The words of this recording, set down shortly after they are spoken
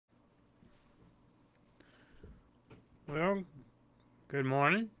Well, good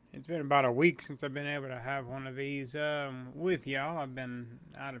morning. It's been about a week since I've been able to have one of these with y'all. I've been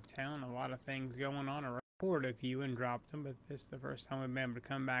out of town, a lot of things going on. I recorded a few and dropped them, but this is the first time we've been able to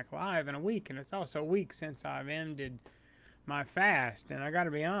come back live in a week, and it's also a week since I've ended my fast. And I got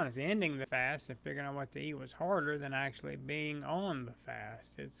to be honest, ending the fast and figuring out what to eat was harder than actually being on the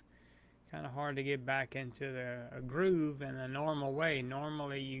fast. It's kind of hard to get back into a groove in a normal way.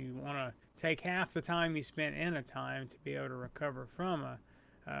 Normally, you want to take half the time you spent in a time to be able to recover from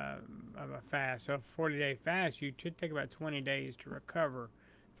a fast. So, a 40-day fast, you should take about 20 days to recover.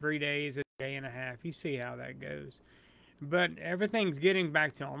 3 days, a day and a half. You see how that goes. But everything's getting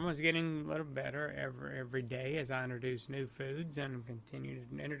back to normal. It's getting a little better every day as I introduce new foods and continue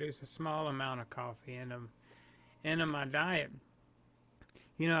to introduce a small amount of coffee into my diet.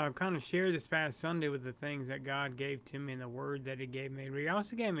 I've kind of shared this past Sunday with the things that God gave to me and the word that He gave me. He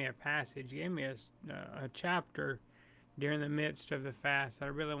also gave me a passage, He gave me a chapter during the midst of the fast that I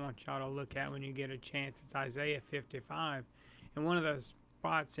really want y'all to look at when you get a chance. It's Isaiah 55. And one of those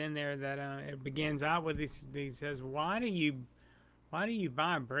spots in there that it begins out with this, he says, why do you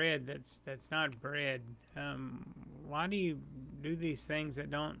buy bread that's not bread? Why do you do these things that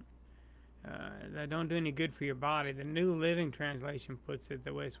don't do any good for your body? The New Living Translation puts it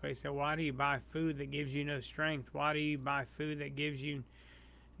the way it's way. So why do you buy food that gives you no strength? Why do you buy food that gives you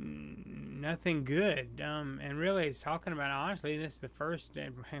nothing good? And really, it's talking about, honestly, this is the first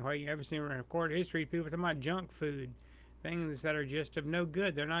way you ever seen in recorded history. People talking about junk food, things that are just of no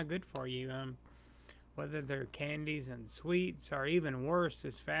good. They're not good for you. Whether they're candies and sweets, or even worse,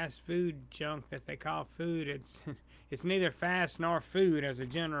 this fast food junk that they call food. It's neither fast nor food as a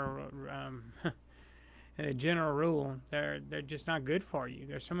general rule. They're just not good for you.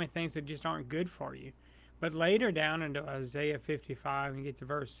 There's so many things that just aren't good for you. But later down into Isaiah 55 and get to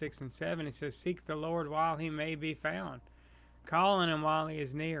verse 6 and 7, it says, "Seek the Lord while He may be found, call on Him while He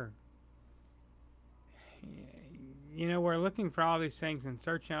is near." We're looking for all these things and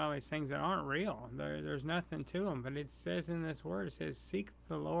searching all these things that aren't real. There's nothing to them. But it says in this word, it says, "Seek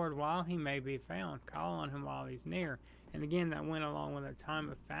the Lord while He may be found. Call on Him while He's near." And again, that went along with a time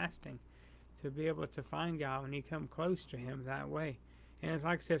of fasting to be able to find God when you come close to Him that way. And it's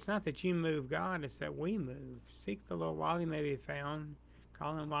like I said, it's not that you move God, it's that we move. Seek the Lord while He may be found.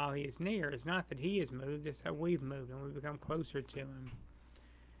 Call Him while He is near. It's not that He is moved, it's that we've moved and we become closer to Him.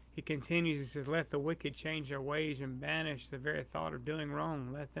 He continues, he says, "Let the wicked change their ways and banish the very thought of doing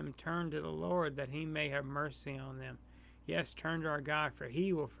wrong. Let them turn to the Lord that He may have mercy on them. Yes, turn to our God, for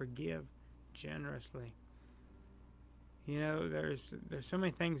He will forgive generously." There's so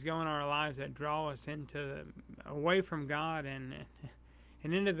many things going on in our lives that draw us away from God and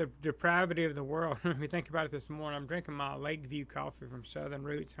into the depravity of the world. If you think about it this morning, I'm drinking my Lakeview coffee from Southern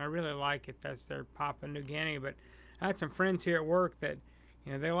Roots, and I really like it. That's their Papua New Guinea. But I had some friends here at work that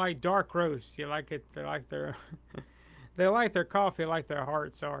they like dark roast. You like it. They like their they like their coffee like their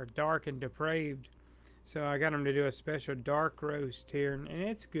hearts are, dark and depraved. So I got them to do a special dark roast here, and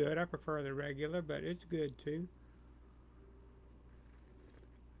it's good. I prefer the regular, but it's good too.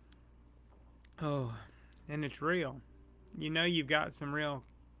 Oh, and it's real. You've got some real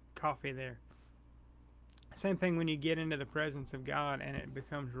coffee there. Same thing when you get into the presence of God and it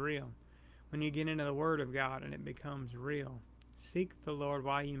becomes real. When you get into the Word of God and it becomes real. Seek the Lord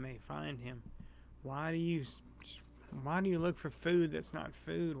while you may find Him. Why do you look for food that's not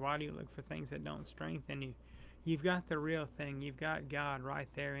food? Why do you look for things that don't strengthen you? You've got the real thing. You've got God right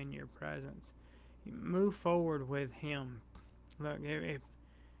there in your presence. You move forward with Him. Look, if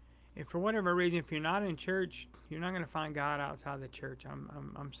for whatever reason, if you're not in church, you're not going to find God outside the church.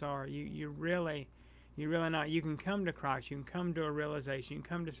 I'm sorry. You really not. You can come to Christ. You can come to a realization. You can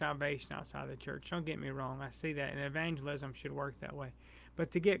come to salvation outside the church. Don't get me wrong. I see that, and evangelism should work that way.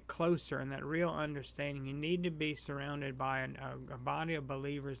 But to get closer and that real understanding, you need to be surrounded by a body of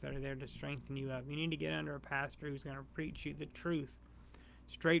believers that are there to strengthen you up. You need to get under a pastor who's going to preach you the truth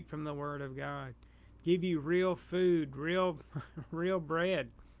straight from the Word of God. Give you real food, real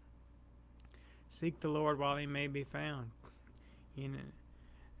bread. Seek the Lord while He may be found.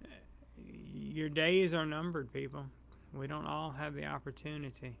 Your days are numbered, people. We don't all have the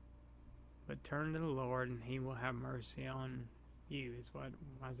opportunity. But turn to the Lord and He will have mercy on you, is what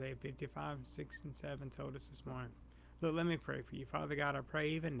Isaiah 55, 6 and 7 told us this morning. Look, let me pray for you. Father God, I pray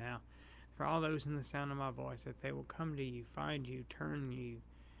even now for all those in the sound of my voice that they will come to you, find you, turn you,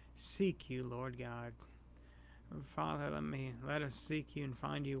 seek you, Lord God. Father, let us seek you and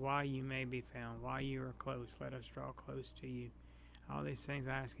find you while you may be found, while you are close. Let us draw close to you. All these things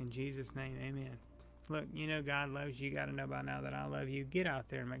I ask in Jesus' name, amen. Look, God loves you. You got to know by now that I love you. Get out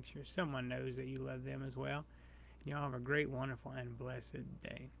there and make sure someone knows that you love them as well. Y'all have a great, wonderful, and blessed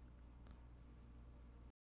day.